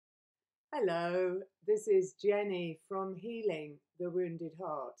Hello, this is Jenny from Healing the Wounded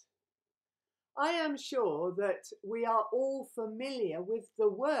Heart. I am sure that we are all familiar with the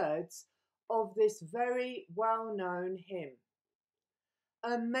words of this very well-known hymn.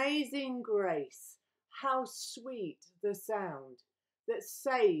 Amazing grace, how sweet the sound that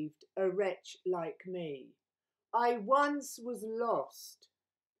saved a wretch like me. I once was lost,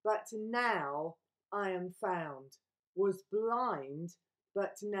 but now I am found, was blind,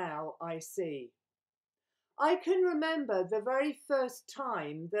 but now I see. I can remember the very first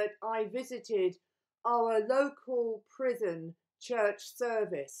time that I visited our local prison church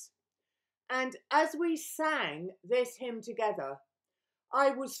service. And as we sang this hymn together, I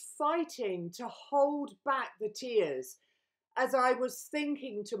was fighting to hold back the tears as I was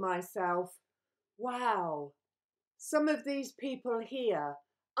thinking to myself, wow, some of these people here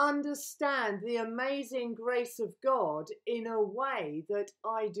understand the amazing grace of God in a way that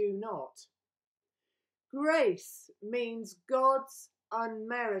I do not. Grace means God's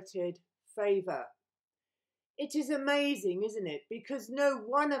unmerited favour. It is amazing, isn't it? Because no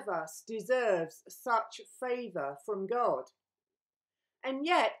one of us deserves such favour from God. And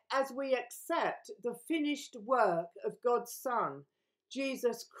yet, as we accept the finished work of God's Son,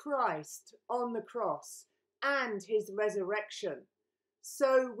 Jesus Christ on the cross, and his resurrection,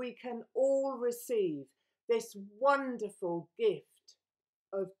 so we can all receive this wonderful gift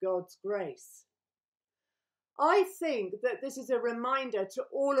of God's grace. I think that this is a reminder to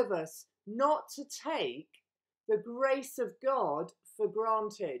all of us not to take the grace of God for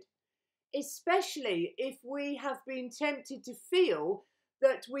granted, especially if we have been tempted to feel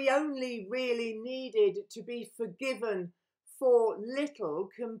that we only really needed to be forgiven for little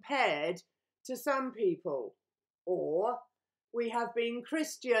compared to some people, or we have been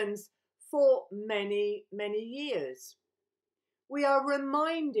Christians for many, many years. We are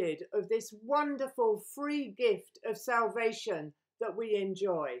reminded of this wonderful free gift of salvation that we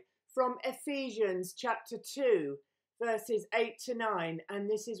enjoy from Ephesians chapter 2, verses 8 to 9, and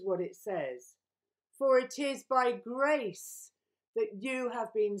this is what it says. For it is by grace that you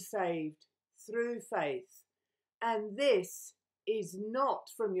have been saved through faith, and this is not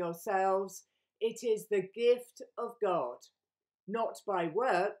from yourselves, it is the gift of God, not by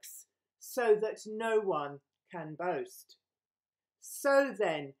works, so that no one can boast. So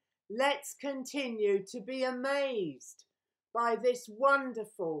then, let's continue to be amazed by this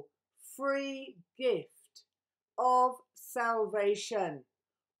wonderful free gift of salvation,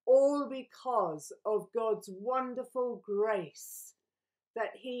 all because of God's wonderful grace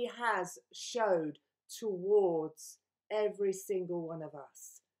that he has showed towards every single one of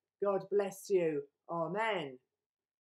us. God bless you. Amen.